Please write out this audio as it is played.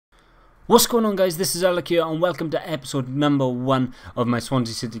What's going on, guys? This is Alec here and welcome to episode number 1 of my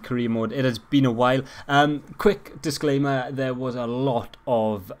Swansea City career mode. It has been a while. Quick disclaimer, there was a lot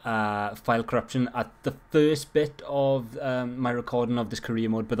of file corruption at the first bit of my recording of this career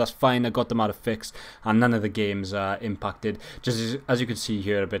mode, but that's fine. I got them out of fixed and none of the games are impacted. Just as you can see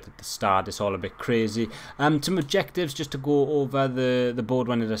here a bit at the start, it's all a bit crazy. Some objectives just to go over. The board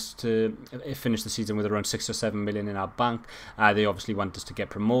wanted us to finish the season with around 6 or 7 million in our bank. They obviously want us to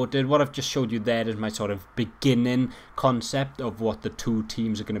get promoted. What I've just showed you there is my sort of beginning concept of what the two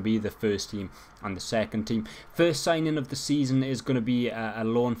teams are going to be, the first team and the second team. First signing of the season is going to be a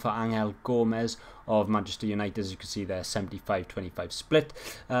loan for Angel Gomez of Manchester United. As you can see there, 75-25 split.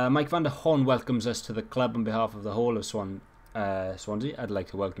 Mike van der Horn welcomes us to the club on behalf of the whole of Swansea. I'd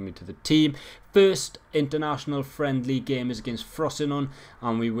like to welcome you to the team. First international friendly game is against Frosinone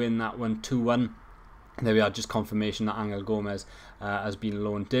and we win that one 2-1. There we are, just confirmation that Angel Gomez has been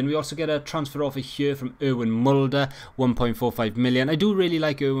loaned in. We also get a transfer offer here from Erwin Mulder, 1.45 million. I do really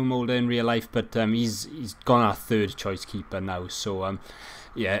like Erwin Mulder in real life, but he's gone our third choice keeper now. So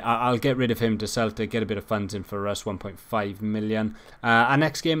yeah, I'll get rid of him to Celtic, get a bit of funds in for us, 1.5 million. Our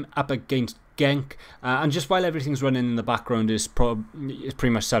next game up against Genk, and just while everything's running in the background is pretty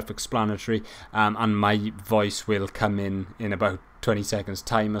much self-explanatory, and my voice will come in about 20 seconds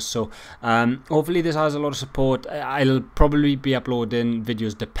time or so. Hopefully this has a lot of support. I'll probably be uploading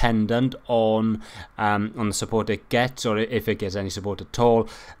videos dependent on the support it gets, or if it gets any support at all.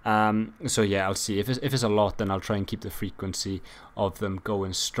 So yeah, I'll see. If it's a lot, then I'll try and keep the frequency of them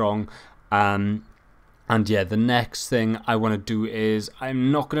going strong. And yeah, the next thing I want to do is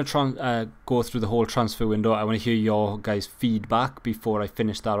I'm not going to go through the whole transfer window. I want to hear your guys' feedback before I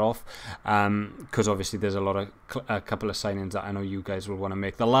finish that off, because obviously there's a couple of signings that I know you guys will want to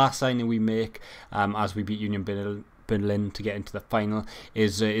make. The last signing we make, as we beat Union Berlin to get into the final,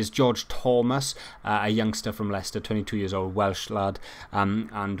 is George Thomas, a youngster from Leicester, 22 years old, Welsh lad,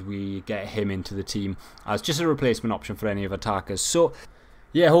 and we get him into the team as just a replacement option for any of attackers. So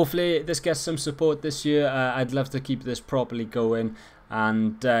yeah, hopefully this gets some support this year. I'd love to keep this properly going,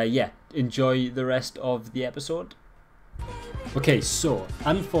 and yeah, enjoy the rest of the episode. Okay, so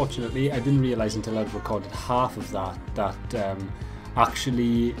unfortunately I didn't realise until I'd recorded half of that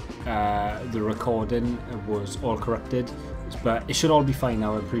actually the recording was all corrupted, but it should all be fine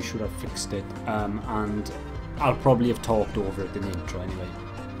now. I'm pretty sure I've fixed it, and I'll probably have talked over it in the intro anyway.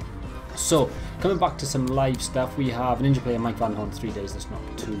 So, coming back to some live stuff, we have an injured player, Mike van der Horn, 3 days, that's not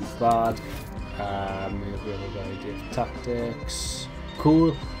too bad. We have a good idea of tactics,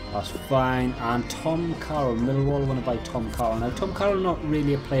 cool, that's fine. And Tom Carroll, Millwall want to buy Tom Carroll. Now, Tom Carroll not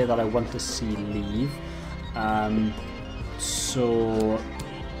really a player that I want to see leave, so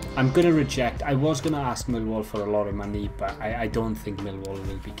I'm going to reject. I was going to ask Millwall for a lot of money, but I don't think Millwall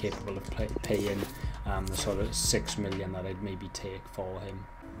will be capable of paying the sort of 6 million that I'd maybe take for him.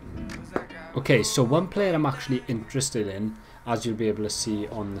 Okay, so one player I'm actually interested in, as you'll be able to see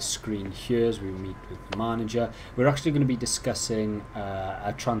on the screen here as we meet with the manager, we're actually going to be discussing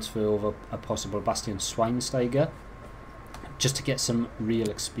a transfer over a possible Bastian Schweinsteiger, just to get some real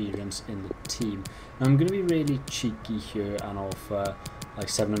experience in the team. Now I'm going to be really cheeky here and offer like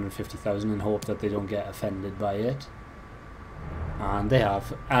 750,000 in hope that they don't get offended by it. And they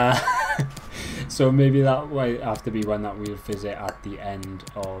have. So maybe that might have to be one that we'll visit at the end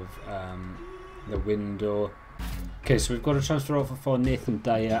of the window. Okay, so we've got a transfer offer for Nathan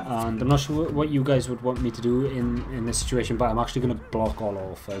Dyer, and I'm not sure what you guys would want me to do in this situation, but I'm actually going to block all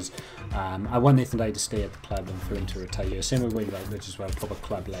offers. I want Nathan Dyer to stay at the club and for him to retire. Same with Wayne Routledge as well, proper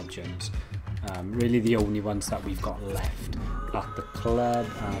club legends. Really the only ones that we've got left at the club.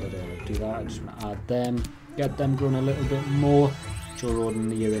 I don't want to do that, I just want to add them, get them growing a little bit more. Joe Roden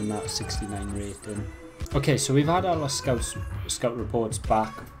nearing that 69 rating. Okay, so we've had our scout reports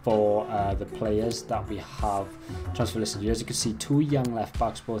back for the players that we have transfer listed here. As you can see, 2 young left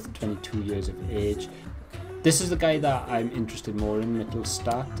backs, both 22 years of age. This is the guy that I'm interested more in,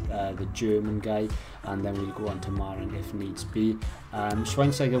 Mittelstadt, the German guy, and then we'll go on to Maren if needs be.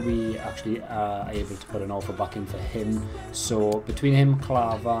 Schweinsteiger, we actually are able to put an offer back in for him. So between him,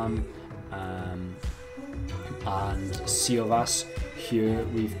 Klavan, and Siovas, here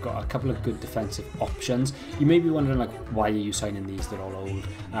we've got a couple of good defensive options. You may be wondering, like, why are you signing these? They're all old.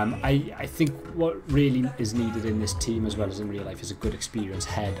 I think what really is needed in this team, as well as in real life, is a good experienced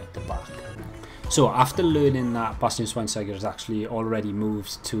head at the back. So after learning that Bastian Schweinsteiger has actually already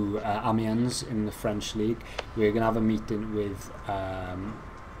moved to Amiens in the French league, we're going to have a meeting with...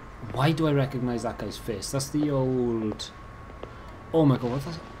 why do I recognise that guy's face? That's the old... Oh my god, what's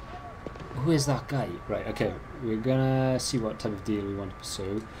that? Who is that guy? Right, okay, we're gonna see what type of deal we want to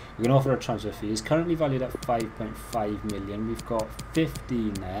pursue. We're gonna offer a transfer fee. It's currently valued at 5.5 million. We've got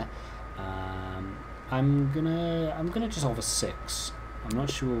 15 there. I'm gonna just offer 6. I'm not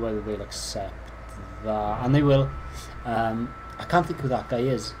sure whether they'll accept that, and they will. I can't think who that guy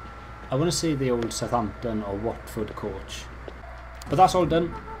is. I want to say the old Southampton or Watford coach. But that's all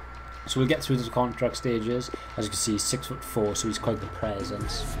done. So we'll get through the contract stages. As you can see, 6'4", so he's quite the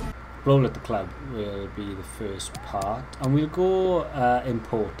presence. Role at the club will be the first part, and we'll go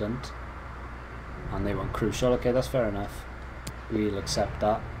important. And they want crucial. Okay, that's fair enough. We'll accept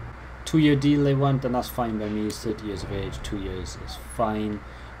that. 2-year deal they want, and that's fine by me. He's 30 years of age, 2 years is fine.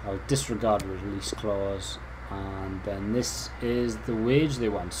 I'll disregard the release clause. And then this is the wage they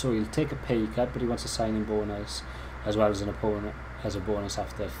want. So he'll take a pay cut, but he wants a signing bonus as well as an opponent as a bonus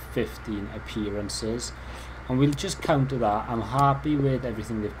after 15 appearances. And we'll just counter that. I'm happy with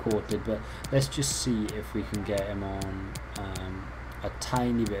everything they've quoted, but let's just see if we can get him on a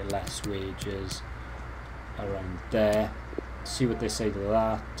tiny bit less wages around there. See what they say to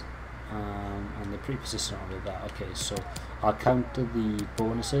that. And they're pretty persistent with that. Okay, so I'll counter the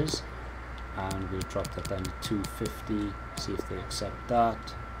bonuses. And we'll drop that down to 250, see if they accept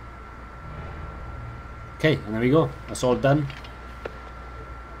that. Okay, and there we go, that's all done.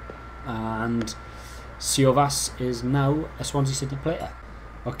 And Siovas is now a Swansea City player.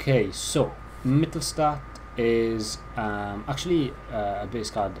 Okay, so Mittelstadt is actually a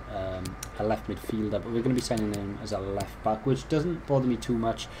base card, a left midfielder, but we're going to be signing him as a left back, which doesn't bother me too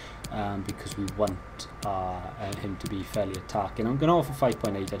much because we want him to be fairly attacking. I'm going to offer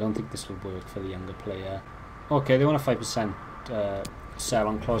 5.8. I don't think this will work for the younger player. Okay, they want a 5% sell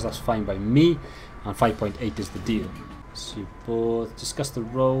on clause. That's fine by me, and 5.8 is the deal. So you both discuss the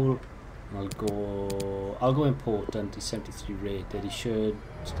role. I'll go important. He's 73 rated. He should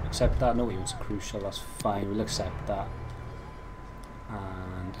accept that. No, he wants a crucial. That's fine. We'll accept that.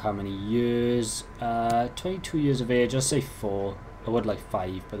 And how many years? 22 years of age. I'll say 4. I would like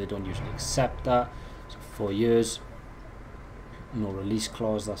 5, but they don't usually accept that. So 4 years. No release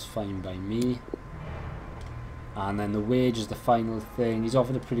clause. That's fine by me. And then the wage is the final thing. He's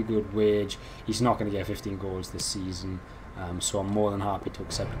offered a pretty good wage. He's not going to get 15 goals this season. So I'm more than happy to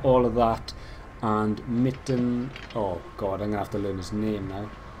accept all of that. And oh god, I'm going to have to learn his name now.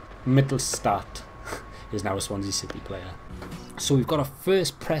 Mittelstadt is now a Swansea City player. So we've got our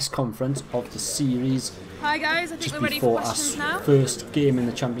first press conference of the series. Hi guys, I think we're ready for questions now. First game in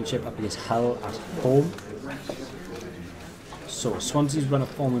the Championship up against Hull at home. So Swansea's run of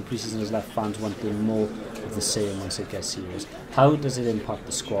form in pre-season has left fans wanting more of the same once it gets serious. How does it impact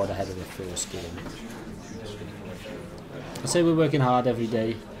the squad ahead of the first game? I say we're working hard every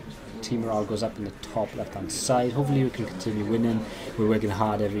day. Team morale goes up in the top left hand side. Hopefully we can continue winning. We're working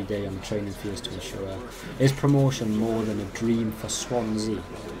hard every day on the training fields to ensure. Is promotion more than a dream for Swansea?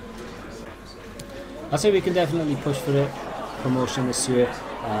 I say we can definitely push for it. Promotion this year.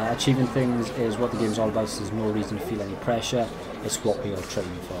 Achieving things is what the game's all about, so there's no reason to feel any pressure. It's what we are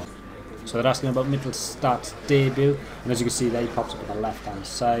training for. So they're asking about Mittelstadt's debut, and as you can see there, he pops up on the left hand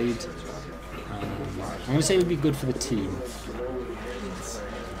side. I'm going to say it'll be good for the team.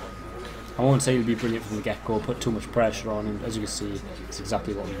 I won't say it'll be brilliant from the get-go, put too much pressure on him. As you can see, it's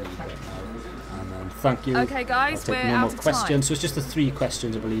exactly what we need right now. And then thank you. Okay guys, I'll take no more questions. So it's just the 3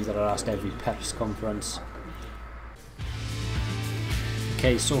 questions I believe that are asked every press conference.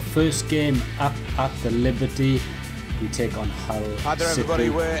 Okay, so first game up at the Liberty. We take on Hull Hi there City. everybody,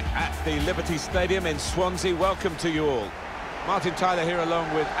 we're at the Liberty Stadium in Swansea. Welcome to you all. Martin Tyler here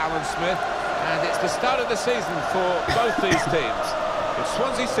along with Alan Smith. And it's the start of the season for both these teams. It's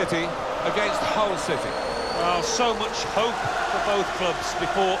Swansea City against Hull City. Well, so much hope for both clubs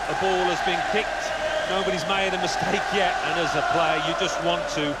before a ball has been kicked. Nobody's made a mistake yet, and as a player, you just want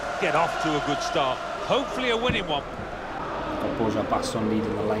to get off to a good start. Hopefully a winning one. Got Borja Baston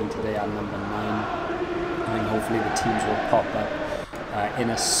leading the line today at number 9. I think hopefully the teams will pop up in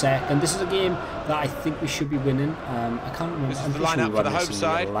a second. This is a game that I think we should be winning. I can't remember. This is the lineup for the home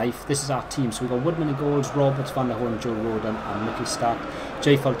side. This is our team. So we've got Woodman in goals, Roberts, Van der Hoorn, Joe Roden and Mittelstadt.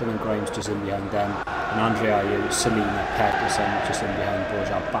 Jay Fulton and Grimes just in behind them. And Andre Ayew, Selina, Peterson just in behind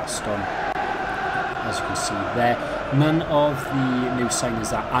Borja Baston. As you can see there. None of the new signings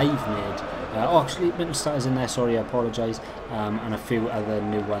that I've made. Actually, Mittelstadt is in there, sorry, I apologise. And a few other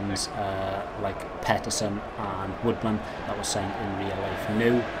new ones like Peterson and Woodman that was signed in real life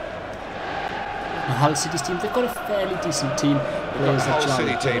new. Hull City's team, they've got a fairly decent team. Players the whole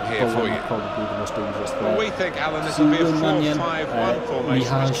City team here for you. Probably the most dangerous Well, we think, Alan, this will be a 4-5-1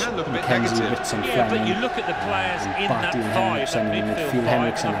 formation, which can look a bit negative. Yeah, but you look at the players in that five, that midfield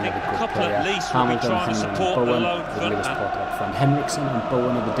Henriksen, I think another a good couple player. at least will be trying to support the lone front. Lewis Potter up front. Henriksen and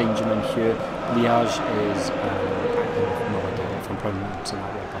Bowen are the danger men here. Liège is, I have no idea if I'm pronouncing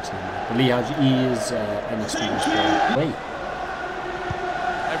that right, but Liège is an experienced player. Wait.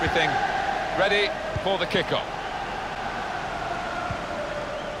 Everything ready for the kick-off.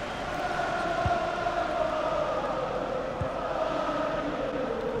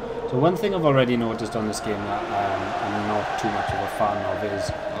 So one thing I've already noticed on this game that I'm not too much of a fan of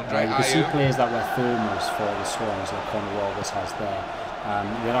is you can see players that wear thermals for the Swans, like Conor Roberts has there.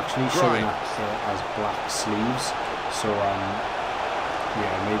 They're actually showing up as black sleeves. So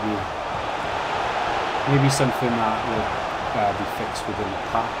yeah, maybe something that will be fixed within the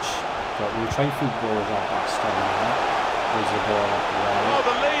patch. But we'll try and feed balls out that strong there. There's the ball up there. Oh,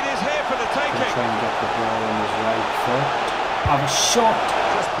 the lead is here for the taking. We'll try and get the ball on his right foot. Have a shot.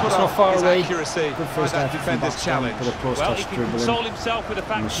 It's not far away. Good first defender's challenge. Well, he can console himself with the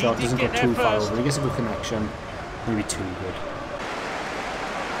fact the shot doesn't go too far over. He gets a good connection. Maybe too good.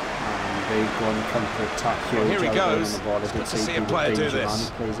 And they go on counter-attack here. Here he goes. Good to see a player do this.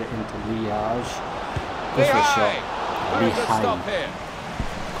 He plays it into Liège. Good for a shot. Very good stop here.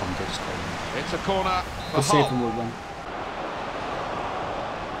 It's a corner for Good save from Woodman.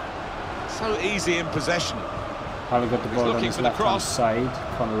 So easy in possession. Having got the ball on his left-hand side,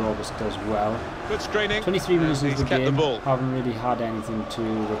 Conor Roberts does well. Good screening. 23 minutes into the game. The haven't really had anything to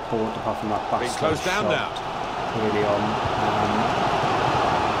report apart from that back closed down now. Early on.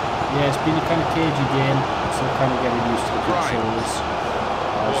 Yeah, it's been a kind of cagey game, so kind of getting used to the controls.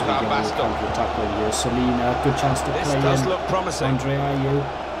 So we get a counter-attack over here. Selina, good chance to play in. This does look promising. Andre Ayew.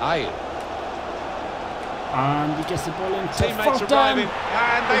 And he gets the ball in. Teammates arriving,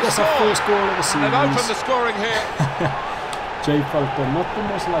 and they gets a first goal of the season. They've opened the scoring here. Jay Fulton, not the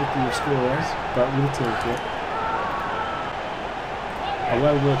most likely of scorers, but we'll take it. A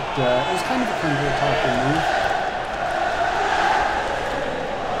well worked, it was kind of a counter-attacking move.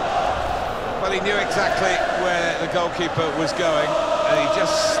 Well, he knew exactly where the goalkeeper was going, and he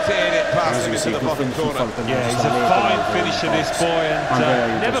just steered it past him into the bottom corner. Yeah, he's a fine finisher, this boy,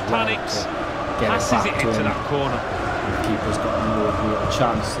 and never panics. Passes it into that corner. And the keeper's got no real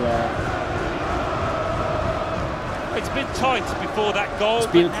chance there. It's been tight before that goal, it's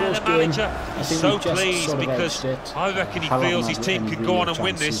been a close game. The manager is so pleased because I reckon he feels his team could go on and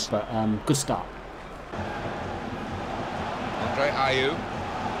win this. But good start. Andre Ayew.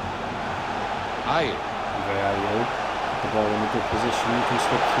 Andre Ayew. The ball in a good position. You can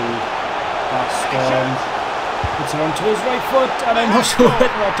slip through. Baston. Puts it onto his right foot, and I'm not sure whether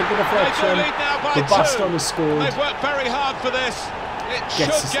that took a deflection. The Baston has scored. They've worked very hard for this. It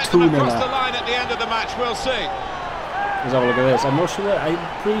Gets should get them across the line at the end of the match. We'll see. Let's have a look at this. I'm not sure. I'm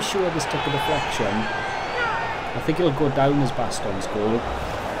pretty sure this took a deflection. I think it'll go down as Baston's goal.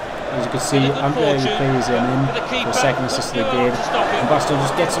 As you can see, Andre plays him in for the second assist of the game, and Baston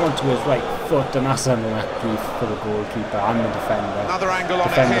just gets it onto his right foot, and that's unlucky for the goalkeeper and the defender. Another angle on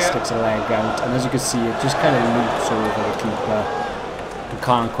defender it here. Sticks a leg out, and as you can see, it just kind of loops over the keeper. He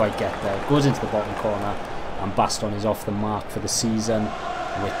can't quite get there. It goes into the bottom corner, and Baston is off the mark for the season.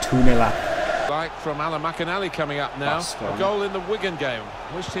 We're 2-0 up. Like from Alan McAnally coming up now. A goal in the Wigan game.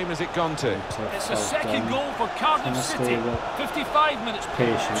 Which team has it gone to? It's the second goal for Cardiff City. 55 minutes.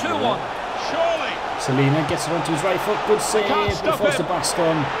 2-1. Surely. Selina gets it onto his right foot. Good save. It falls to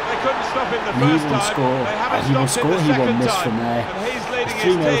Baston. They couldn't stop him the first time. He won't score. He won't miss from there. He's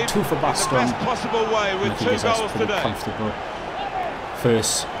leading his team 2 for Baston. in the best possible way with 2 goals today. Comfortable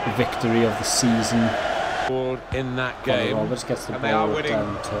first victory of the season. In that game, Roberts gets the and ball they are winning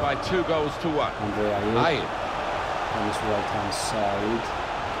down to by 2 goals to 1. Andre Ayew on his right-hand side.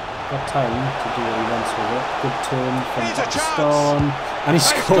 Got time to do what he wants with it. Good turn from Baston, and he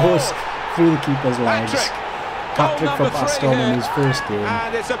scores through the keeper's legs. Hat-trick for Baston in his first game.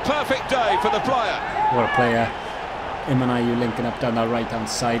 And it's a perfect day for the player. What a player. Him and Ayew linking up down that right-hand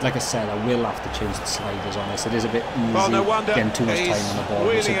side. Like I said, I will have to change the sliders on this. It is a bit easy getting too much time on the ball.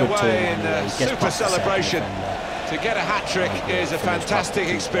 It's a good turn anyway. He gets past the celebration. To get a hat-trick is a fantastic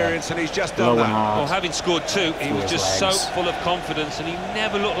experience, and he's just done that. Well, having scored 2, he was just so full of confidence, and he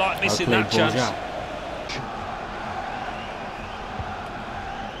never looked like missing that chance.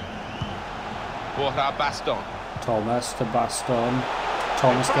 Borja Baston. Thomas to Baston.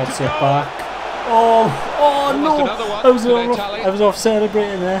 Thomas gets it back. Oh no! I was off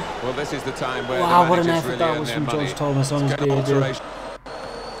celebrating there. Well, this is the time where wow, what an effort that was from George Thomas on his debut.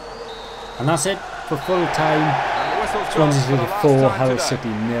 And that's it. for full time. Swansea City 4, Hull City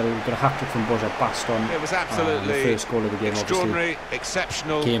 0. We've got a hat-trick from Borja Baston. It was absolutely the first goal of the game, extraordinary, obviously.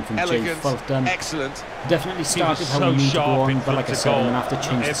 exceptional, Came from elegant, Jay Fulton. excellent. Definitely started how so we need to go sharp on, in but like I front of said, I'm going to goal. have to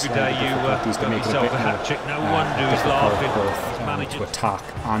change the Every slightly day you difficulties to got make it a yourself bit a more hat-trick. No wonder he's difficult laughing. both to attack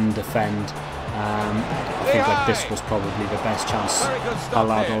and defend. I think like this was probably the best chance Hull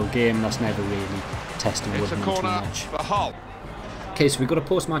had all game. That's never really testing Woodman too much. Okay, so we've got a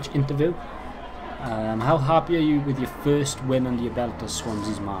post-match interview. How happy are you with your first win under your belt as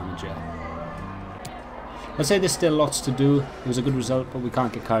Swansea's manager? I'd say there's still lots to do. It was a good result, but we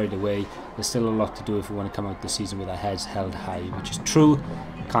can't get carried away. There's still a lot to do if we want to come out this season with our heads held high, which is true.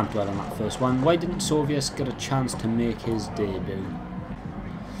 Can't dwell on that first one. Why didn't Sovius get a chance to make his debut?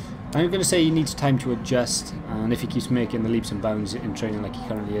 I'm going to say he needs time to adjust, and if he keeps making the leaps and bounds in training like he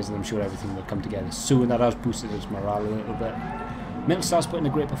currently is, then I'm sure everything will come together soon. That has boosted his morale a little bit. Middlestar's put in a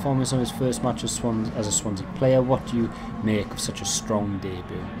great performance on his first match as a Swansea player. What do you make of such a strong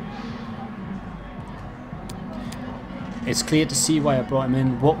debut? It's clear to see why I brought him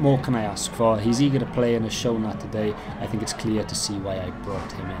in. What more can I ask for? He's eager to play and has shown that today. I think it's clear to see why I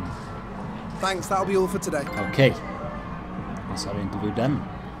brought him in. Thanks, that'll be all for today. Okay, that's our interview done.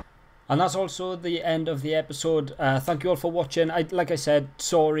 And that's also the end of the episode. Thank you all for watching. Like I said,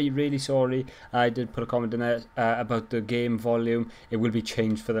 sorry, really sorry. I did put a comment in there about the game volume. It will be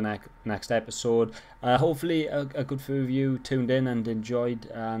changed for the next episode. Hopefully a good few of you tuned in and enjoyed.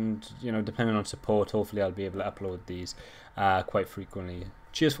 And, you know, depending on support, hopefully I'll be able to upload these quite frequently.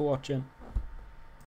 Cheers for watching.